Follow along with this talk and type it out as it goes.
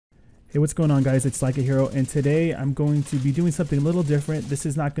Hey, what's going on, guys? It's Like a Hero, and today I'm going to be doing something a little different. This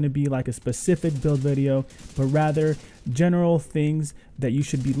is not going to be like a specific build video, but rather general things that you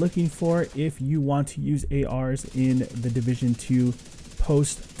should be looking for if you want to use ARs in the Division 2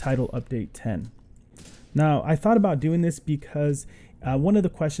 post title update 10. Now, I thought about doing this because one of the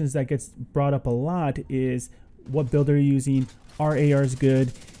questions that gets brought up a lot is, what build are you using? Are ARs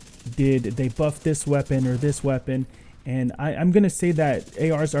good? Did they buff this weapon or this weapon? And I'm going to say that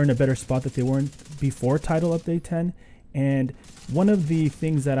ARs are in a better spot that they weren't before title update 10. And one of the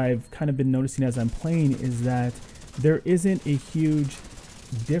things that I've kind of been noticing as I'm playing is that there isn't a huge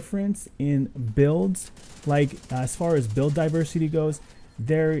difference in builds. Like as far as build diversity goes,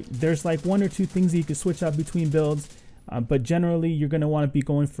 there's like one or two things that you can switch out between builds. But generally you're going to want to be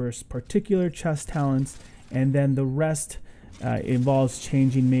going for particular chest talents, and then the rest involves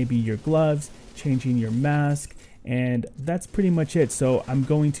changing maybe your gloves, changing your mask, and that's pretty much it. So I'm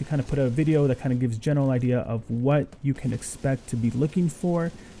going to kind of put a video that kind of gives general idea of what you can expect to be looking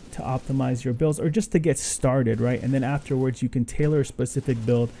for to optimize your builds, or just to get started, right? And then afterwards you can tailor a specific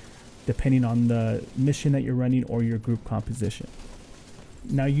build depending on the mission that you're running or your group composition.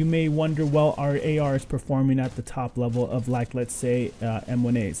 Now you may wonder, well, are ARs performing at the top level of, like, let's say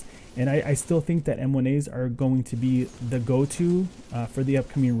M1As? And I still think that M1As are going to be the go-to for the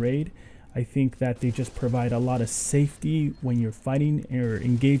upcoming raid. I think that they just provide a lot of safety when you're fighting, or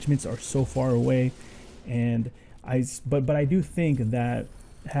engagements are so far away. And but I do think that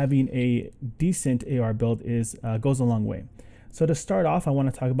having a decent AR build goes a long way. So to start off, I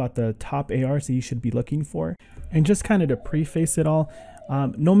want to talk about the top ARs that you should be looking for. And just kind of to preface it all,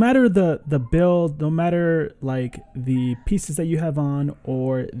 no matter the build, no matter like the pieces that you have on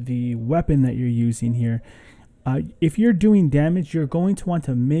or the weapon that you're using here, if you're doing damage, you're going to want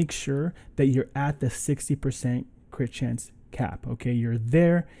to make sure that you're at the 60% crit chance cap. Okay, you're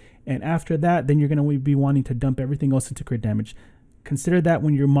there, and after that, then you're going to be wanting to dump everything else into crit damage. Consider that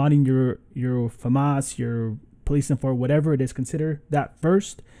when you're modding your FAMAS, your police info, whatever it is, consider that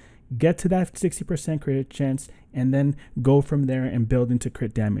first. Get to that 60% crit chance, and then go from there and build into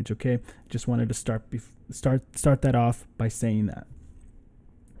crit damage. Okay, just wanted to start that off by saying that.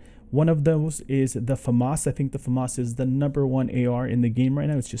 One of those is the FAMAS. I think the FAMAS is the #1 AR in the game right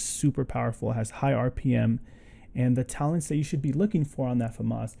now. It's just super powerful. It has high RPM. And the talents that you should be looking for on that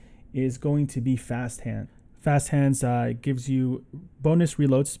FAMAS is going to be Fast Hand. Fast Hands gives you bonus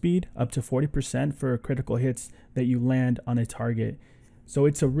reload speed up to 40% for critical hits that you land on a target. So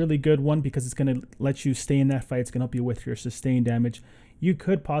it's a really good one because it's going to let you stay in that fight. It's going to help you with your sustained damage. You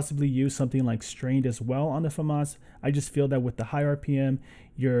could possibly use something like Strained as well on the FAMAS. I just feel that with the high RPM,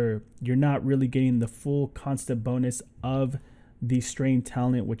 you're not really getting the full constant bonus of the Strained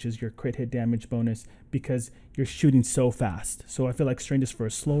talent, which is your crit hit damage bonus, because you're shooting so fast. So I feel like Strained is for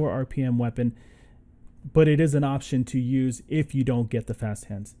a slower RPM weapon, but it is an option to use if you don't get the Fast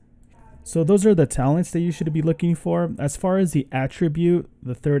Hands. So those are the talents that you should be looking for. As far as the attribute,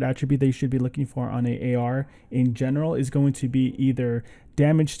 the third attribute that you should be looking for on an AR in general is going to be either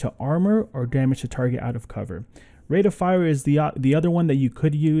damage to armor or damage to target out of cover. Rate of fire is the other one that you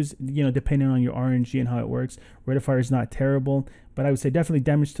could use, you know, depending on your RNG and how it works. Rate of fire is not terrible, but I would say definitely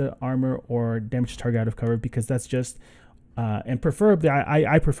damage to armor or damage to target out of cover, because that's just, and preferably,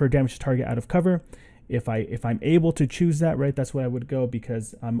 I prefer damage to target out of cover. If I'm able to choose that, right, that's what I would go,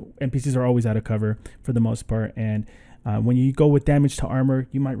 because NPCs are always out of cover for the most part. And when you go with damage to armor,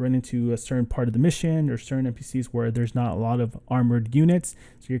 you might run into a certain part of the mission or certain NPCs where there's not a lot of armored units.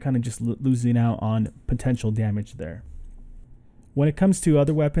 So you're kind of just losing out on potential damage there. When it comes to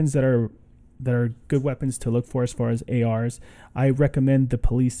other weapons that are good weapons to look for as far as ARs, I recommend the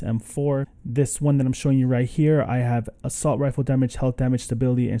Police M4. This one that I'm showing you right here, I have assault rifle damage, health damage,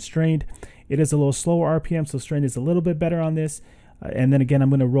 stability, and strained. It is a little slower RPM, so strained is a little bit better on this. And then again, I'm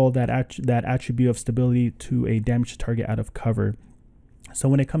going to roll that attribute of stability to a damage to target out of cover. So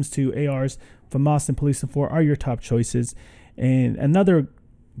when it comes to ARs, FAMAS and Police M4 are your top choices. And another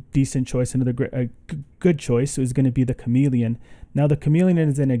decent choice, another good choice, is going to be the Chameleon. Now the Chameleon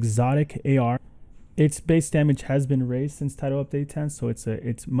is an exotic AR. Its base damage has been raised since title update 10, so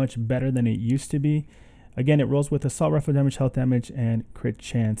it's much better than it used to be. Again, it rolls with assault rifle damage, health damage, and crit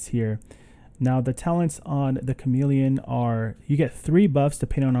chance here. Now the talents on the Chameleon are, you get 3 buffs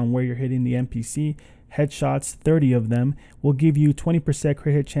depending on where you're hitting the NPC. Headshots, 30 of them, will give you 20%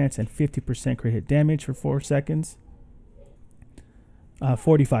 crit hit chance and 50% crit hit damage for 45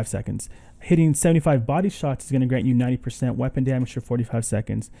 seconds. Hitting 75 body shots is going to grant you 90% weapon damage for 45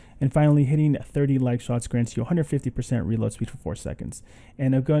 seconds. And finally, hitting 30 leg shots grants you 150% reload speed for 4 seconds.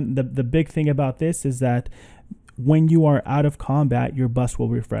 And again, the big thing about this is that when you are out of combat, your buffs will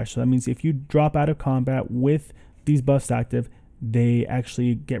refresh. So that means if you drop out of combat with these buffs active, they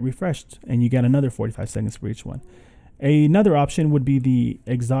actually get refreshed and you get another 45 seconds for each one. Another option would be the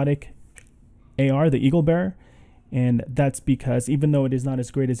exotic AR, the Eagle Bearer. And that's because even though it is not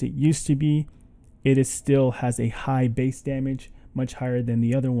as great as it used to be, it is still has a high base damage, much higher than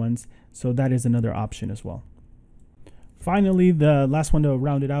the other ones. So that is another option as well. Finally, the last one to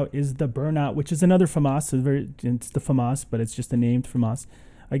round it out is the Burnout, which is another FAMAS. It's the FAMAS, but it's just a named FAMAS.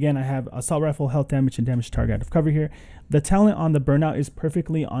 Again, I have assault rifle, health damage, and damage to target out of cover here. The talent on the Burnout is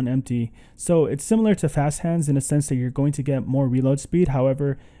perfectly on empty. So it's similar to fast hands in a sense that you're going to get more reload speed.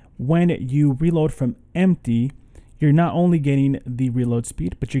 However, when you reload from empty, you're not only getting the reload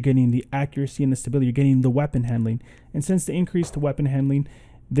speed, but you're getting the accuracy and the stability. You're getting the weapon handling. And since the increase to weapon handling,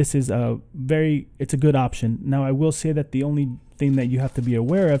 this is it's a good option. Now, I will say that the only thing that you have to be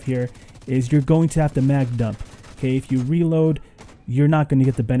aware of here is you're going to have to mag dump. Okay, if you reload, you're not going to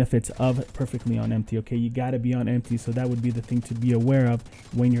get the benefits of perfectly on empty. Okay, you got to be on empty. So that would be the thing to be aware of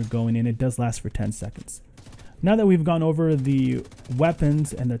when you're going in. It does last for 10 seconds. Now that we've gone over the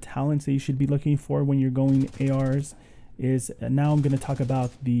weapons and the talents that you should be looking for when you're going ARs, now I'm going to talk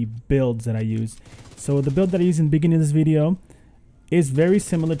about the builds that I use. So the build that I use in the beginning of this video is very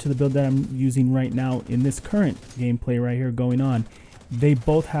similar to the build that I'm using right now in this current gameplay right here going on. They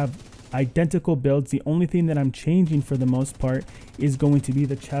both have identical builds. The only thing that I'm changing for the most part is going to be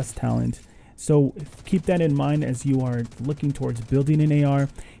the chest talent. So keep that in mind as you are looking towards building an AR.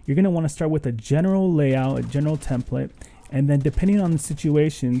 You're going to want to start with a general layout, a general template, and then depending on the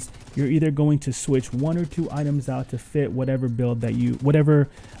situations, you're either going to switch one or two items out to fit whatever build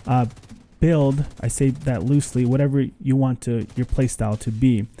that build, I say that loosely, whatever you want your playstyle to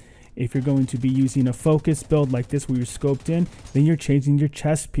be. If you're going to be using a focus build like this where you're scoped in, then you're changing your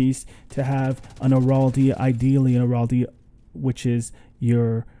chest piece to have an Araldi, ideally an Araldi, which is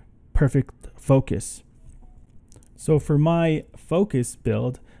your perfect focus. So for my focus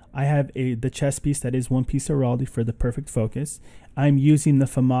build, I have the chest piece that is one piece Araldi for the perfect focus. I'm using the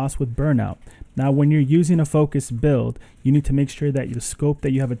FAMAS with Burnout. Now, when you're using a focus build, you need to make sure that the scope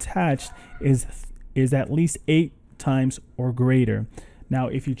that you have attached is at least 8 times or greater. Now,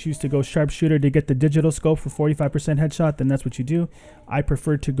 if you choose to go sharpshooter to get the digital scope for 45% headshot, then that's what you do. I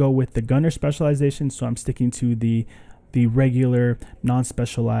prefer to go with the gunner specialization, so I'm sticking to the regular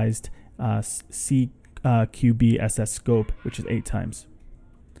non-specialized CQB SS scope, which is 8 times.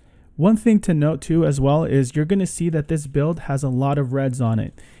 One thing to note too as well is you're going to see that this build has a lot of reds on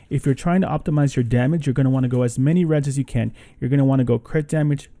it. If you're trying to optimize your damage, you're going to want to go as many reds as you can. You're going to want to go crit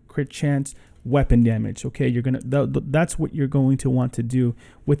damage, crit chance, weapon damage. Okay, that's what you're going to want to do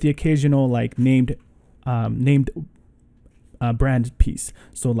with the occasional like named brand piece.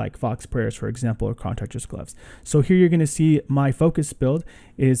 So like Fox Prayers, for example, or Contractor's Gloves. So here you're going to see my focus build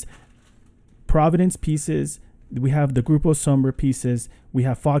is Providence pieces. We have the Grupo Sombra pieces. We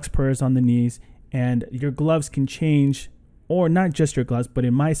have Fox Prayers on the knees, and your gloves can change, or not just your gloves, but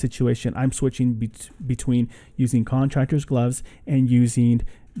in my situation, I'm switching between using Contractor's Gloves and using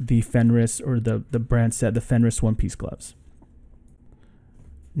the Fenris, or the brand set, the Fenris one-piece gloves.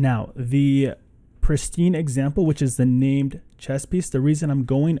 Now, the pristine example, which is the named chest piece, the reason I'm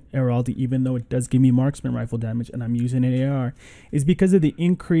going Araldi, even though it does give me marksman rifle damage and I'm using an AR, is because of the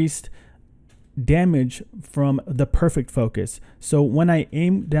increased damage from the perfect focus. So when I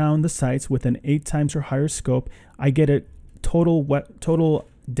aim down the sights with an 8 times or higher scope, I get a total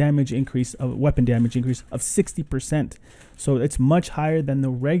damage increase of weapon damage increase of 60%. So it's much higher than the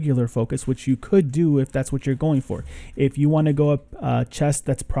regular focus, which you could do if that's what you're going for. If you want to go up chest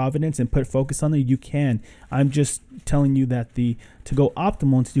that's Providence and put focus on it, you can. I'm just telling you that to go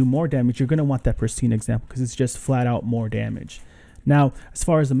optimal and to do more damage, you're going to want that pristine example because it's just flat out more damage. Now, as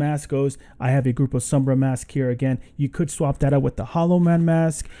far as the mask goes, I have a Grupo Sombra mask here. Again, you could swap that out with the Hollow Man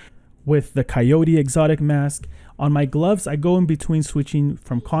mask, with the Coyote exotic mask. On my gloves, I go in between switching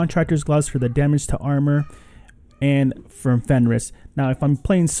from Contractor's Gloves for the damage to armor and from Fenris. Now, if I'm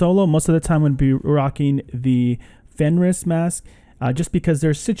playing solo, most of the time I'm going to be rocking the Fenris mask just because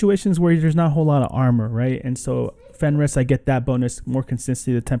there's situations where there's not a whole lot of armor, right? And so Fenris, I get that bonus more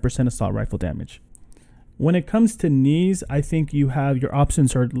consistency, the 10% assault rifle damage. When it comes to knees, I think your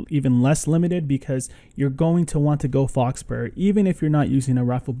options are even less limited because you're going to want to go Fox Prayer, even if you're not using a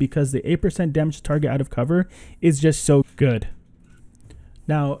rifle, because the 8% damage target out of cover is just so good.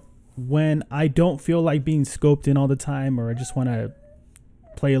 Now, when I don't feel like being scoped in all the time, or I just want to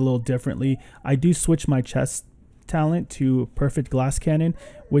play a little differently, I do switch my chest talent to Perfect Glass Cannon,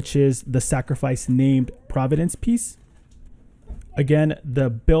 which is the sacrifice named Providence piece. Again, the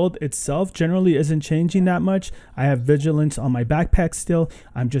build itself generally isn't changing that much. I have vigilance on my backpack still.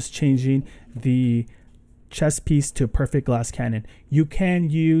 I'm just changing the chest piece to perfect glass cannon. You can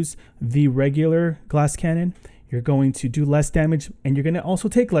use the regular glass cannon. You're going to do less damage and you're going to also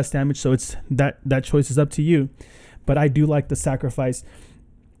take less damage. So it's that choice is up to you. But I do like the sacrifice.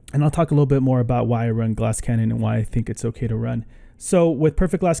 And I'll talk a little bit more about why I run glass cannon and why I think it's okay to run. So with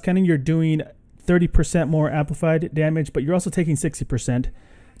perfect glass cannon, you're doing 30% more amplified damage, but you're also taking 60%.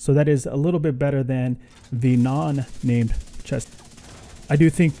 So that is a little bit better than the non-named chest. I do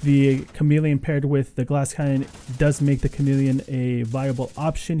think the chameleon paired with the glass cannon does make the chameleon a viable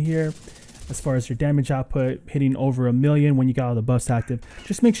option here. As far as your damage output, hitting over 1,000,000 when you got all the buffs active.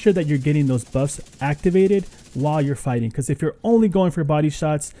 Just make sure that you're getting those buffs activated while you're fighting. Because if you're only going for body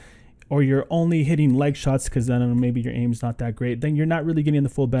shots, or you're only hitting leg shots because I don't know, maybe your aim's not that great, then you're not really getting the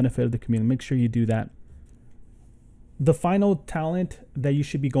full benefit of the chameleon. Make sure you do that. The final talent that you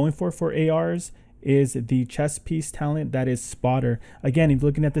should be going for ARs is the chest piece talent, that is Spotter. Again, if you're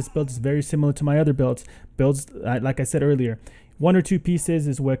looking at this build, it's very similar to my other builds. Like I said earlier, 1 or 2 pieces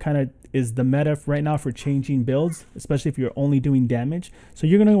is what kind of is the meta right now for changing builds, especially if you're only doing damage. So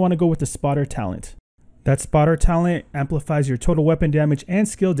you're going to want to go with the Spotter talent. That Spotter talent amplifies your total weapon damage and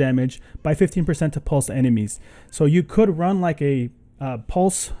skill damage by 15% to pulse enemies. So you could run like a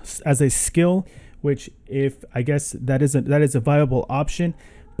pulse as a skill, which if I guess that is a viable option,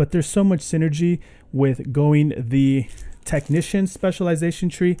 but there's so much synergy with going the technician specialization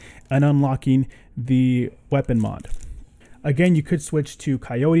tree and unlocking the weapon mod. Again, you could switch to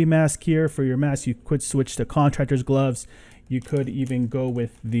coyote mask here for your mask. You could switch to contractor's gloves. You could even go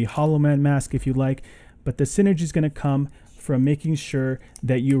with the hollow man mask if you like. But the synergy is going to come from making sure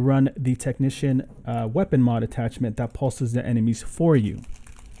that you run the technician weapon mod attachment that pulses the enemies for you.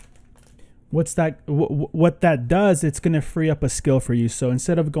 What that does, it's going to free up a skill for you. So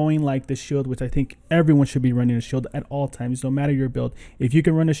instead of going like the shield, which I think everyone should be running a shield at all times, no matter your build. If you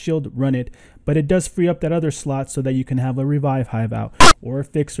can run a shield, run it. But it does free up that other slot so that you can have a revive hive out or a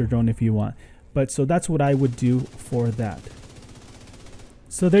fixer drone if you want. But so that's what I would do for that.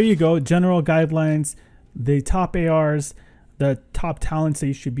 So there you go, general guidelines, the top ARs, the top talents that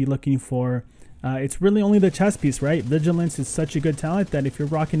you should be looking for. It's really only the chest piece, right? Vigilance is such a good talent that if you're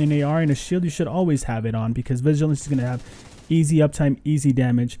rocking an AR and a shield, you should always have it on because Vigilance is going to have easy uptime, easy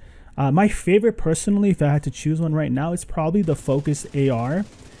damage. My favorite personally, if I had to choose one right now, is probably the Focus AR.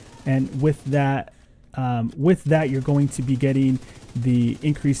 And with that, you're going to be getting the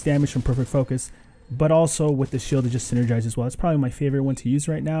increased damage from Perfect Focus, but also with the shield, it just synergizes well. It's probably my favorite one to use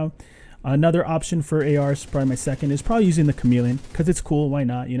right now. Another option for ARs, probably my second, is probably using the Chameleon because it's cool. Why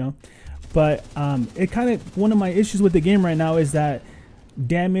not, you know? But it kind of, one of my issues with the game right now is that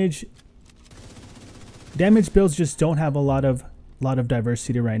damage builds just don't have a lot of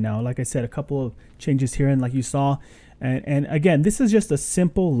diversity right now. Like I said, a couple of changes here and like you saw. And again, this is just a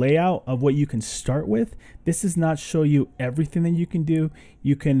simple layout of what you can start with. This does not show you everything that you can do.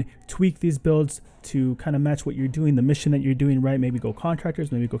 You can tweak these builds to kind of match what you're doing, the mission that you're doing, right? Maybe go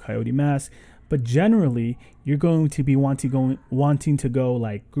contractors, maybe go coyote mask. But generally, you're going to be wanting to go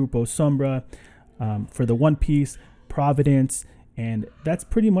like Grupo Sombra for the One Piece, Providence, and that's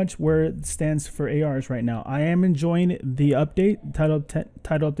pretty much where it stands for ARs right now. I am enjoying the update, title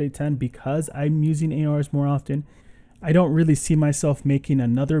update 10, because I'm using ARs more often. I don't really see myself making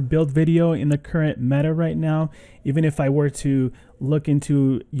another build video in the current meta right now. Even if I were to look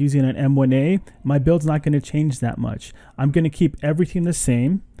into using an M1A, my build's not going to change that much. I'm going to keep everything the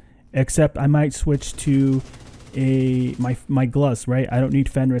same, except I might switch to my gloves, right? I don't need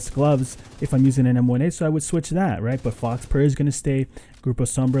Fenris gloves if I'm using an M1A, so I would switch that, right? But Fox Prairie is going to stay, Grupo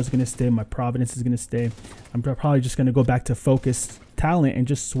Sombra is going to stay, my Providence is going to stay. I'm probably just going to go back to Focus talent and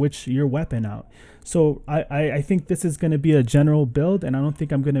just switch your weapon out. So I think this is going to be a general build, and I don't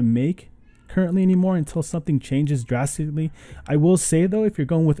think I'm going to make currently anymore until something changes drastically. I will say though, if you're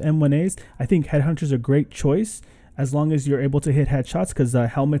going with M1As, I think Headhunter's a great choice as long as you're able to hit headshots, because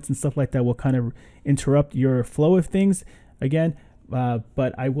helmets and stuff like that will kind of interrupt your flow of things again.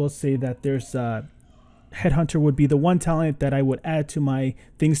 But I will say that there's Headhunter would be the one talent that I would add to my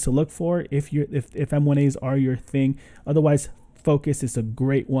things to look for if M1As are your thing. Otherwise, Focus is a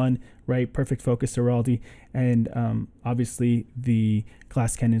great one, right? Perfect Focus, Heraldi, and obviously the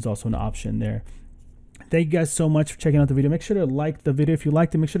Glass Cannon is also an option there. Thank you guys so much for checking out the video. Make sure to like the video if you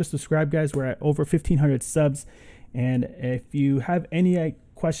liked it. Make sure to subscribe, guys. We're at over 1,500 subs, And if you have any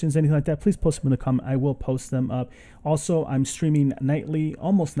questions, anything like that, please post them in the comment. I will post them up. Also, I'm streaming nightly,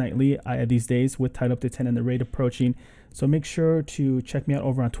 almost nightly these days with Tied Up to 10 and the raid approaching. So make sure to check me out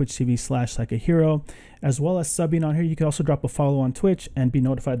over on Twitch TV/LikeAHero, as well as subbing on here. You can also drop a follow on Twitch and be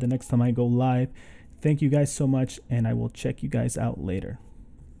notified the next time I go live. Thank you guys so much, and I will check you guys out later.